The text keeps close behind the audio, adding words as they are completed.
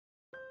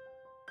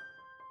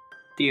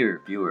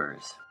Dear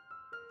viewers,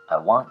 I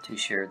want to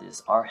share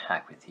this art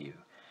hack with you.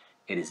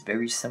 It is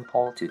very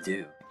simple to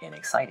do and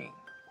exciting.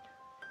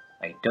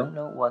 I don't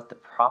know what the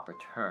proper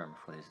term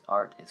for this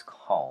art is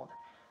called.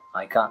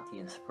 I got the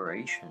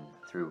inspiration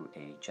through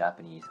a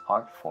Japanese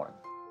art form.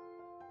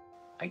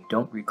 I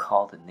don't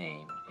recall the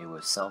name, it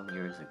was some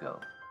years ago.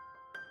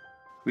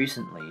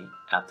 Recently,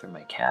 after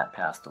my cat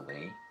passed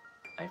away,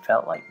 I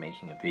felt like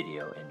making a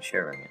video and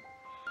sharing it.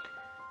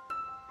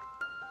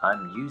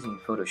 I'm using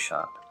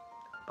Photoshop,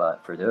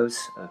 but for those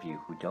of you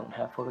who don't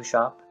have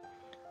Photoshop,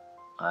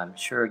 I'm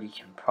sure you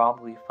can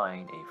probably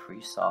find a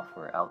free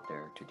software out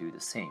there to do the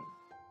same.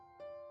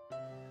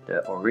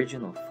 The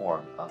original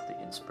form of the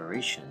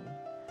inspiration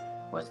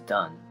was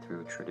done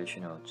through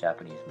traditional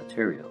Japanese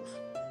materials.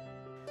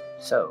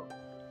 So,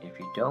 if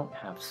you don't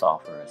have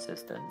software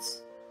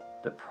assistance,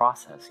 the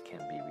process can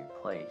be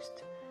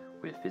replaced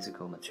with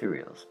physical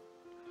materials.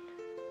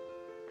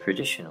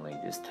 Traditionally,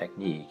 this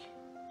technique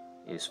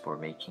is for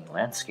making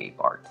landscape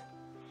art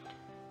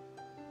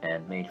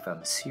and made from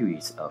a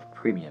series of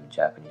premium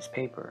Japanese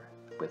paper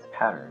with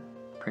pattern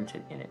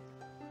printed in it.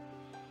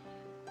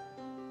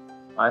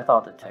 I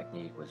thought the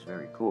technique was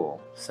very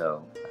cool,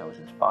 so I was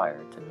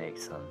inspired to make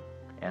some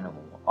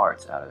animal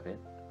arts out of it.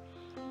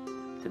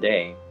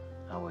 Today,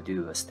 I will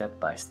do a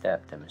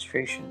step-by-step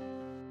demonstration.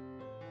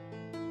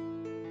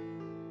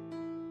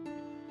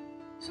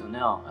 So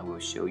now I will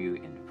show you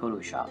in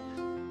Photoshop.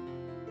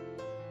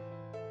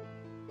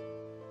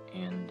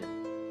 And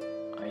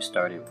I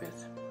started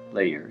with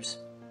layers,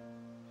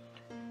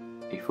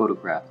 a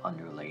photograph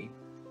underlay,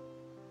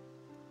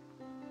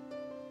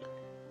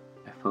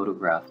 a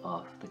photograph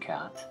of the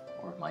cat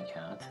or my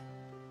cat.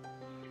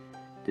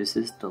 This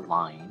is the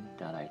line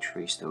that I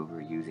traced over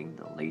using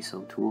the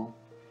lasso tool.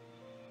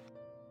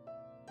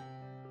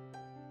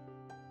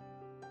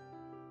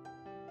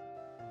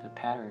 The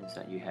patterns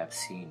that you have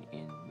seen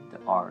in the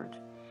art,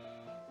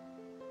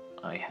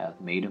 I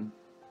have made them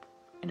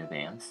in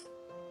advance.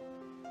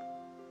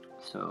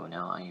 So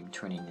now I am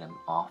turning them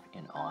off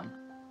and on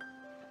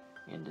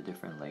in the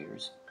different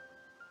layers.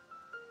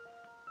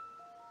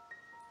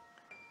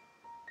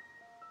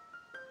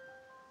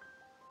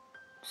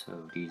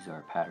 So these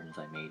are patterns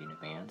I made in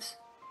advance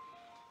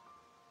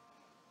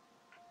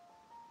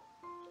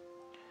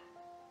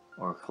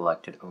or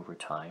collected over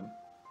time.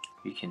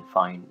 You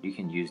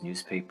can use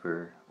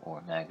newspaper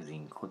or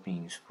magazine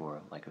clippings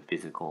for like a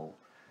physical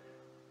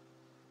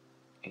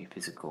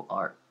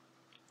art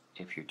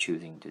if you're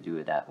choosing to do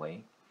it that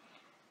way.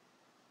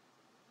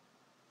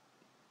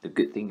 The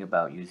good thing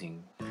about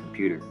using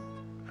computer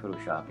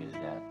Photoshop is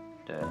that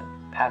the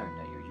pattern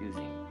that you're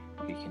using,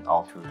 you can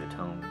alter the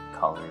tone,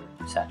 color,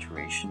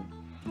 saturation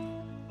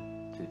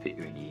to fit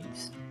your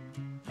needs.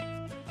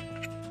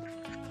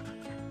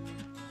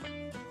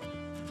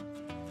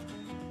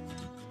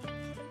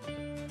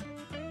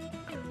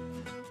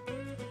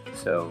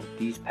 So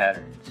these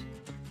patterns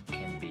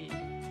can be,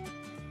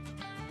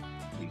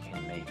 you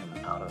can make them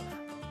out of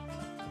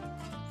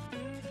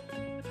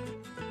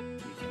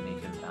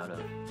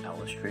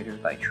Illustrator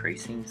by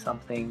tracing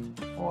something,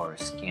 or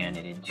scan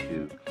it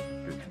into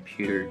your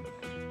computer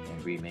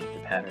and remake the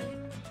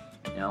pattern.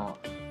 Now,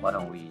 why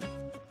don't we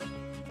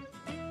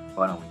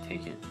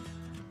take it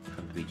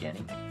from the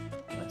beginning?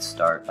 Let's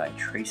start by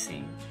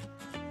tracing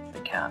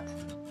the cat,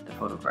 the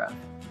photograph.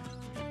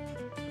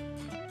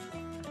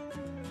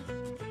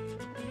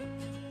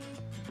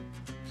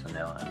 So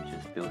now I'm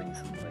just building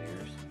some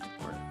layers,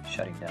 or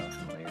shutting down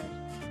some layers,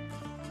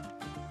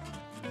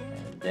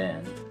 and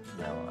then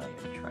now I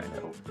am trying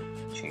to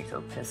change the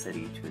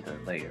opacity to the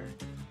layer.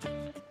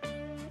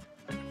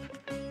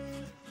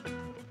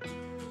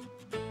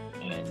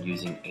 And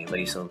using a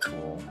lasso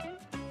tool,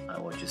 I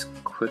will just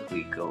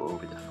quickly go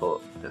over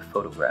the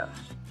photograph.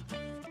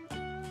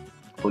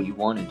 What you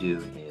want to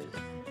do is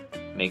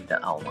make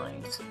the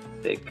outlines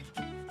thick,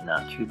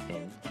 not too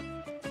thin.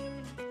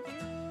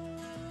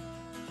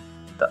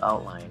 The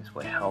outlines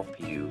will help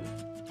you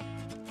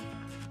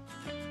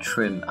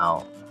trim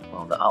out.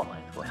 Well, the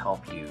outlines will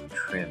help you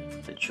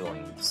trim the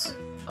joints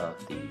of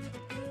the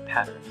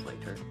patterns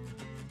later.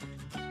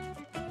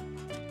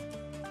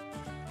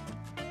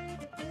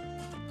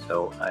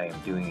 So I am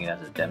doing it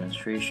as a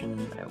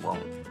demonstration. I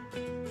won't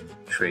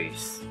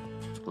trace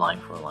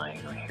line for line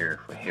or hair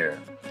for hair.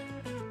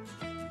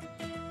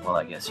 Well,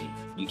 I guess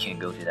you can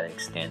go to that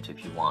extent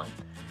if you want.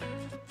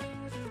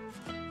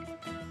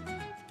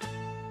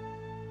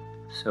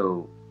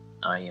 So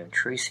I am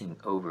tracing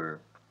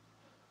over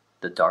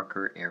the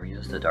darker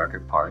areas, the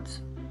darker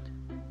parts.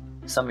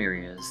 Some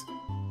areas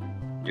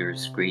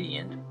there's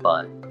gradient,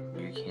 but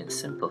you can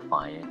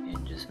simplify it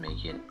and just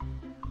make it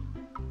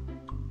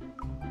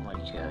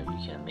like you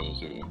can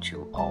make it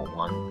into all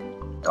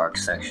one dark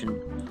section.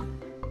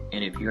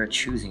 And if you're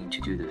choosing to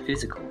do the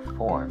physical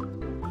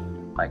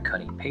form by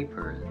cutting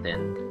paper,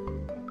 then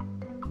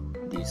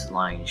these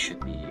lines should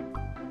be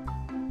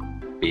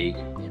big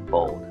and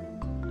bold.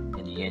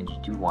 In the end,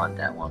 you do want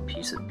that one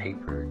piece of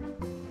paper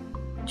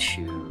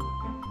to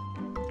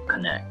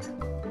connect.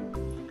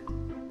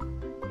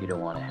 You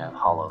don't want to have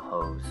hollow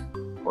holes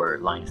or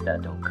lines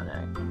that don't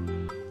connect.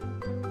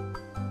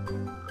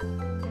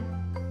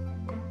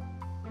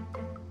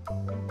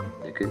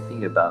 The good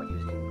thing about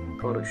using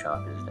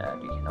Photoshop is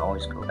that you can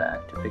always go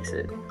back to fix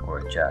it or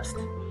adjust.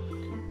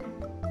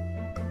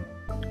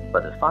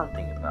 But the fun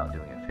thing about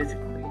doing it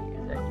physically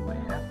is that you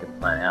might have to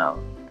plan out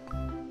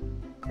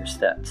your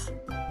steps,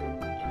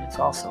 and it's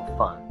also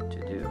fun to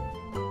do.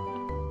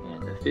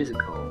 And the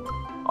physical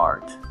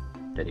art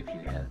that if you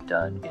have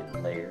done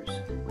in layers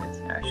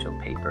with actual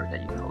paper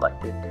that you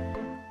collected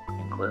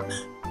in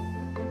clips,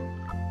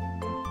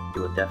 it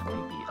will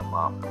definitely be a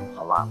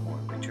lot more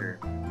richer,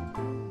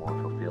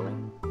 more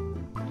fulfilling.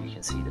 You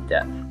can see the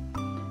depth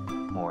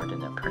more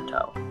than a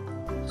printout.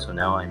 So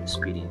now I'm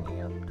speeding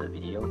up the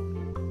video,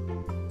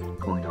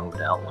 going over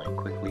the outline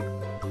quickly.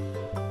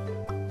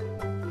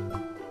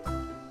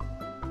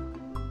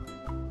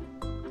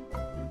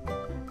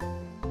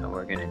 Now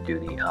we're going to do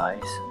the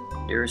eyes.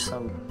 There are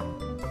some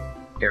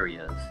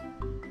areas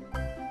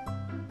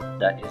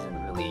that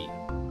isn't really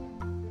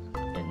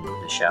in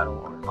the shadow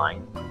or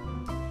line,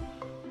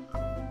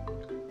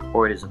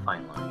 or it is a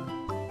fine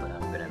line, but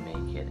I'm going to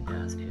make it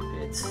as if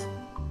it's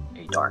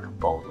a dark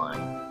bold line.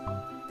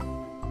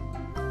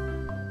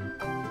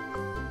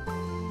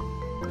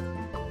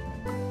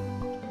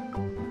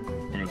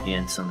 And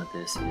again, some of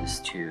this is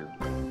to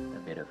a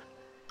bit of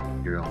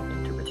your own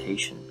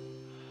interpretation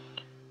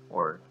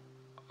or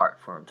art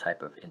form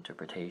type of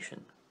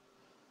interpretation.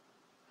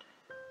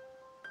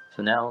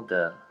 So now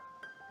the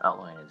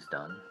outline is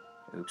done.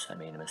 Oops, I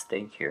made a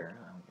mistake here.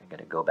 I'm going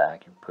to go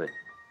back and put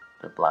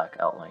the black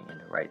outline in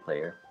the right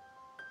layer.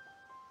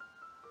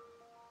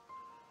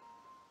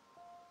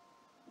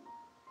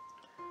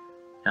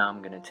 Now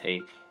I'm going to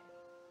take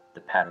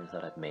the patterns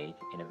that I've made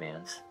in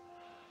advance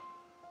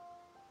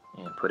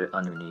and put it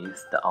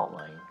underneath the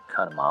outline,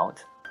 cut them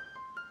out.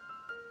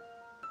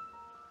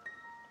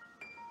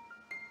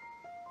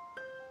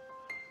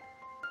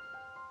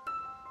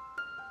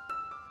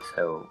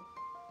 So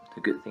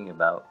the good thing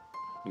about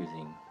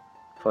using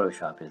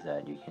Photoshop is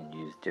that you can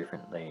use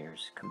different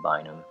layers,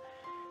 combine them,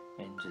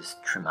 and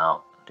just trim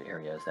out the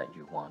areas that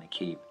you want to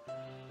keep.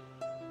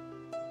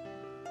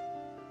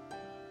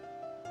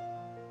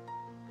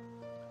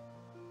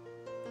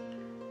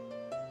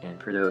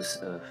 And for those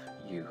of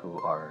you who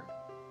are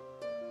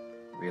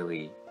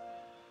really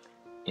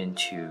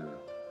into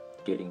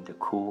getting the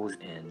cools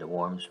and the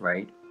warms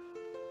right,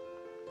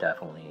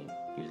 definitely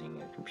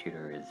using a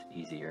computer is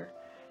easier.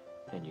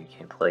 And you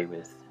can play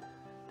with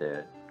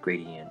the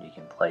gradient, you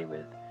can play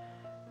with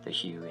the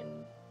hue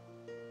and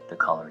the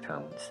color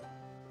tones.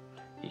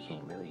 You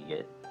can really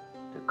get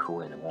the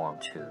cool and the warm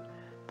to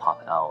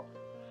pop out.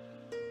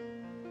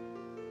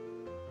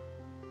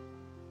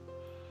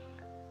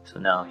 So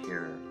now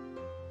here,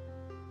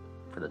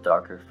 for the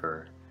darker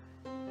fur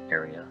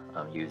area,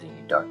 I'm using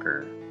a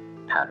darker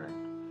pattern.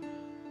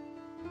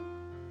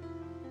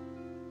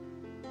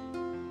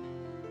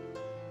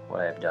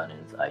 What I've done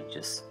is I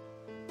just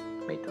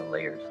made the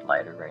layers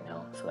lighter right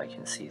now so I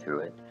can see through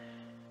it.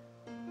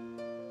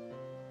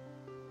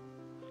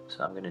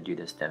 So I'm going to do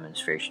this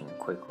demonstration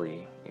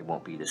quickly. It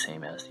won't be the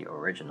same as the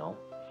original.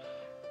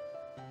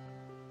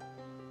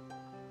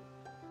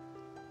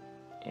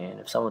 And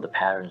if some of the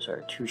patterns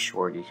are too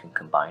short, you can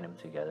combine them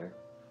together.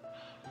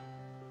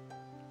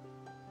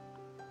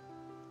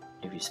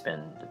 If you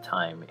spend the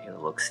time,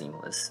 it'll look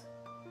seamless.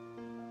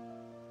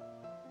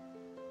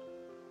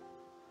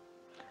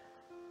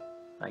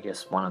 I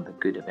guess one of the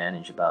good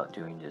advantage about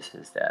doing this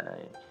is that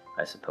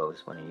I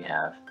suppose when you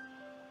have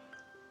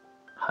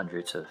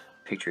hundreds of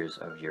pictures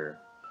of your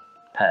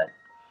pet,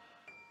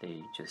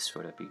 they just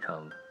sort of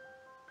become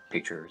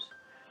pictures,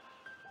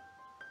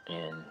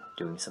 and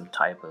doing some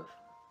type of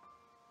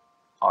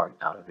art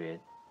out of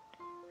it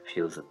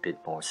feels a bit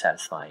more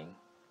satisfying.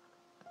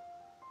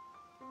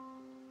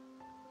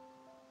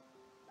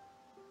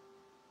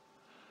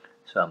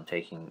 So I'm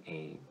taking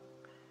a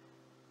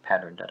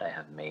pattern that I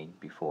have made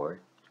before,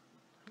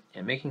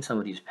 and making some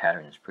of these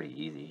patterns is pretty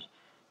easy.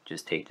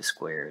 Just take the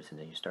squares and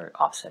then you start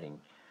offsetting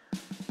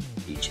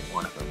each and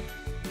one of them.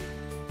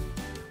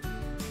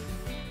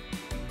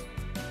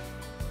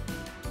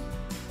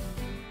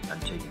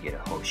 Until you get a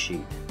whole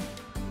sheet.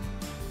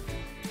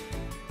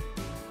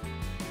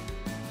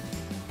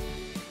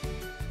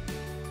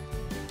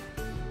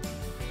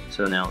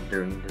 So now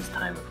during this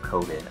time of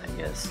COVID, I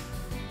guess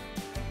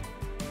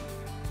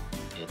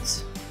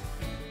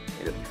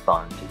it'll be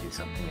fun to do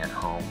something at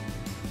home.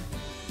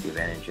 The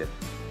advantage of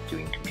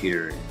doing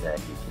computer is that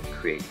you can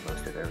create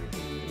most of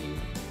everything you need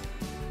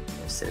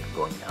instead of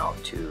going out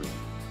to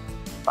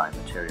buy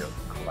materials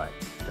and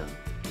collect them.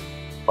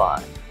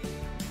 But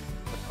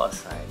the plus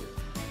side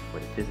for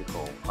the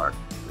physical part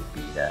would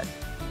be that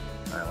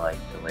I like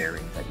the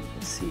layering that you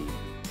can see,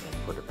 and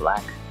for the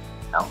black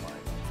outline,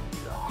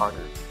 it's a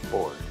harder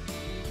board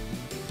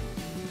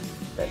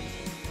that you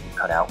can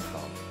cut out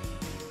from,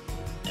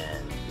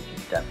 and you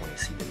can definitely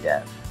see the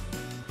depth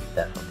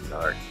of the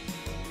art.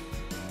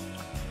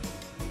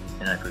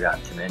 And I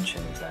forgot to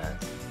mention is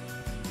that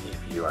if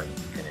you are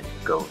going to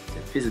go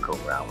the physical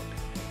route,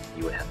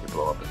 you would have to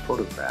blow up a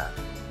photograph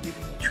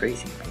using a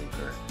tracing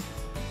paper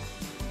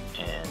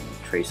and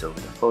trace over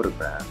the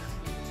photograph,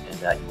 and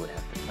that you would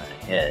have to plan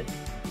ahead.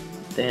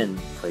 Then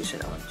place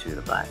it onto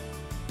the black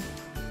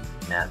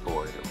mat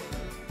board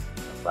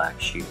or a black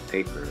sheet of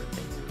paper, and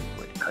you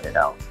would cut it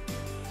out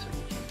so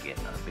you can get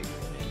a bigger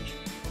image.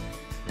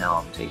 Now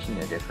I'm taking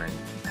a different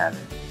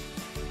pattern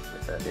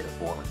with a bit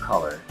of warmer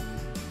color,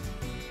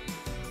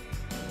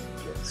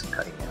 just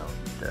cutting out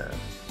the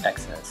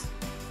excess.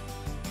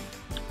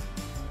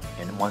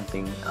 And one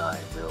thing I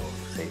will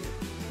say,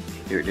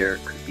 there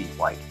could be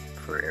white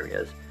for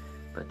areas,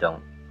 but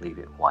don't leave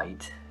it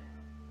white.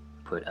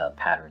 Put a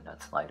pattern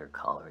that's lighter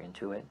color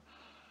into it.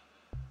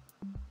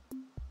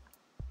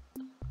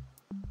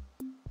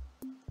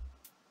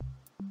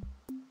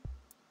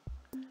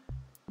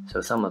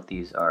 So some of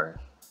these are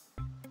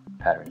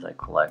patterns I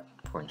collect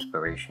for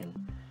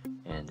inspiration,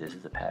 and this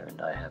is a pattern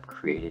that I have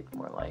created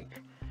more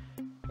like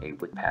a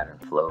wood pattern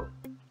flow.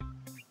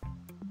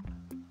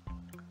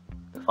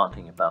 The fun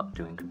thing about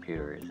doing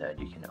computer is that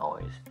you can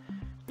always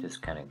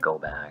just kind of go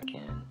back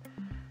and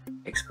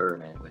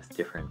experiment with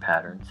different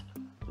patterns.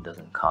 It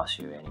doesn't cost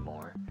you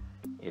anymore.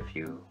 If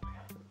you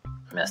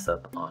mess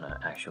up on an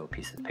actual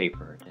piece of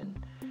paper,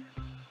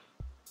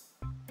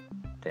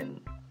 then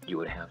you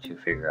would have to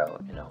figure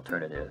out an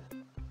alternative.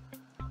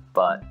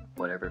 But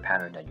whatever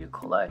pattern that you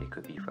collect, it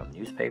could be from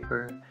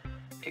newspaper,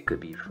 it could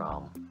be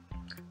from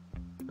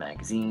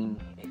magazine,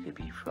 it could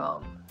be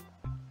from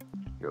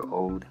your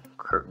old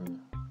curtain,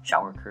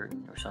 shower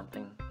curtain or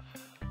something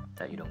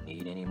that you don't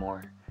need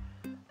anymore.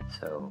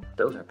 So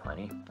those are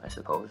plenty, I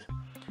suppose.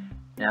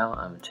 Now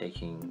I'm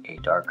taking a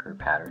darker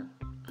pattern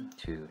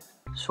to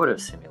sort of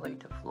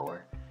simulate the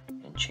floor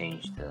and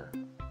change the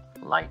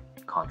light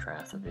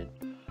contrast of it.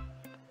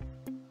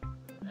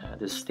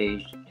 This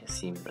stage, it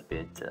seemed a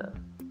bit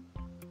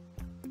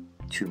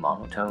too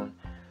monotone,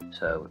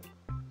 so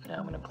now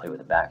I'm going to play with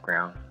the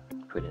background,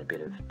 put in a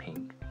bit of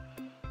pink.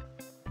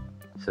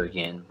 So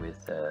again,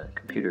 with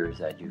computers,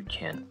 that you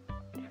can,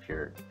 if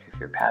your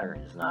pattern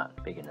is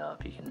not big enough,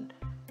 you can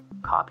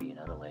copy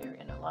another layer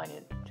and align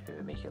it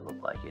to make it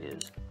look like it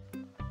is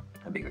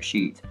a bigger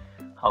sheet.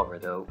 However,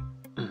 though,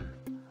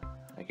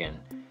 again,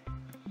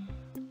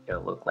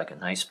 it'll look like a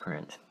nice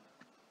print.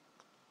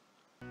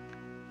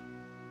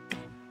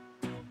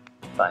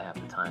 If I have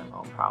the time,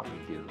 I'll probably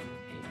do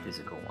a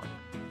physical one.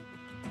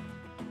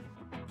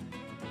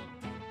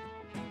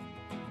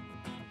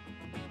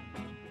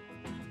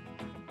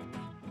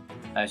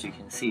 As you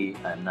can see,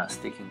 I'm not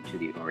sticking to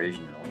the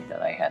original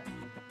that I had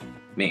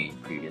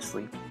made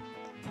previously,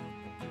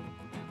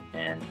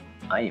 and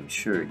I am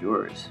sure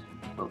yours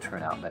will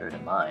turn out better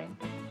than mine.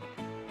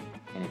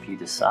 And if you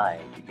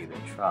decide to give it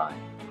a try,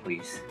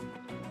 please,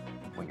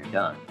 when you're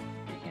done,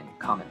 you can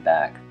comment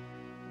back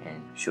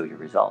and show your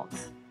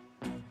results.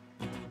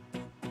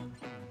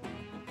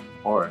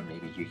 Or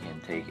maybe you can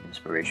take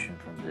inspiration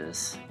from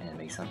this and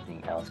make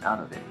something else out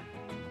of it.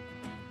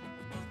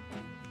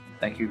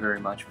 Thank you very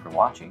much for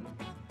watching.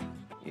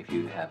 If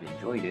you have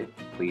enjoyed it,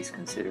 please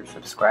consider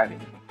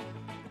subscribing.